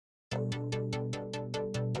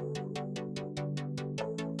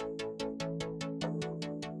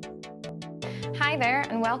Hi there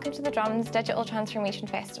and welcome to the Drum's Digital Transformation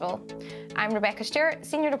Festival. I'm Rebecca Stewart,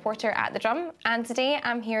 Senior Reporter at The Drum, and today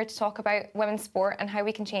I'm here to talk about women's sport and how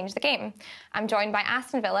we can change the game. I'm joined by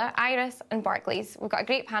Aston Villa, Iris and Barclays. We've got a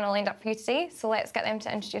great panel lined up for you today, so let's get them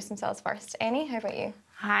to introduce themselves first. Eni, how about you?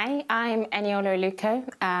 Hi, I'm Eniola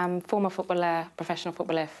Aluko, former footballer, professional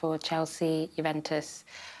footballer for Chelsea, Juventus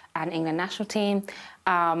and England national team.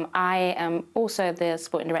 I am also the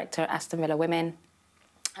sporting director at Aston Villa Women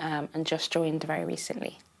and just joined very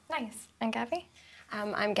recently. Nice. And Gabby?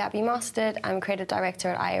 I'm Gabby Mostard. I'm creative director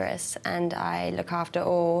at Iris, and I look after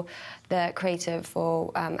all the creative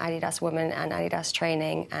for Adidas Women and Adidas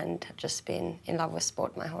training, and have just been in love with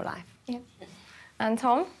sport my whole life. Yeah. And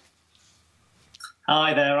Tom?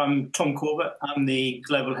 Hi there, I'm Tom Corbett. I'm the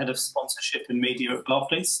Global Head of Sponsorship and Media at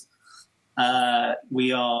Barclays.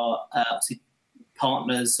 We are obviously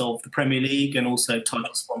partners of the Premier League and also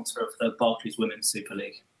title sponsor of the Barclays Women's Super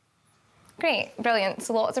League. Great, brilliant.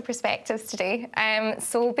 So lots of perspectives today.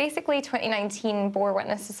 So basically 2019 bore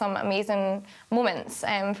witness to some amazing moments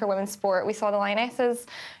for women's sport. We saw the Lionesses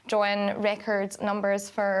drawing record numbers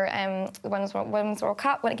for the Women's World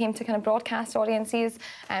Cup when it came to kind of broadcast audiences.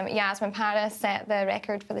 Yasmin Paris set the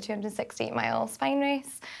record for the 268-mile spine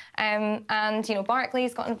race. And, you know,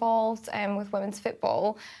 Barclays got involved with women's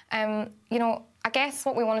football. You know, I guess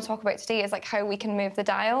what we want to talk about today is like how we can move the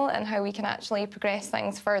dial and how we can actually progress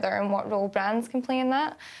things further and what role brands can play in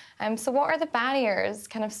that. So what are the barriers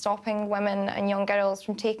kind of stopping women and young girls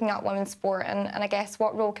from taking up women's sport, and I guess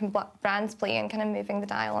what role can brands play in kind of moving the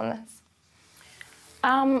dial on this?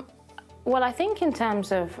 Well, I think in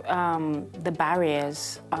terms of the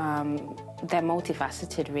barriers, they're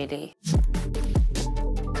multifaceted really.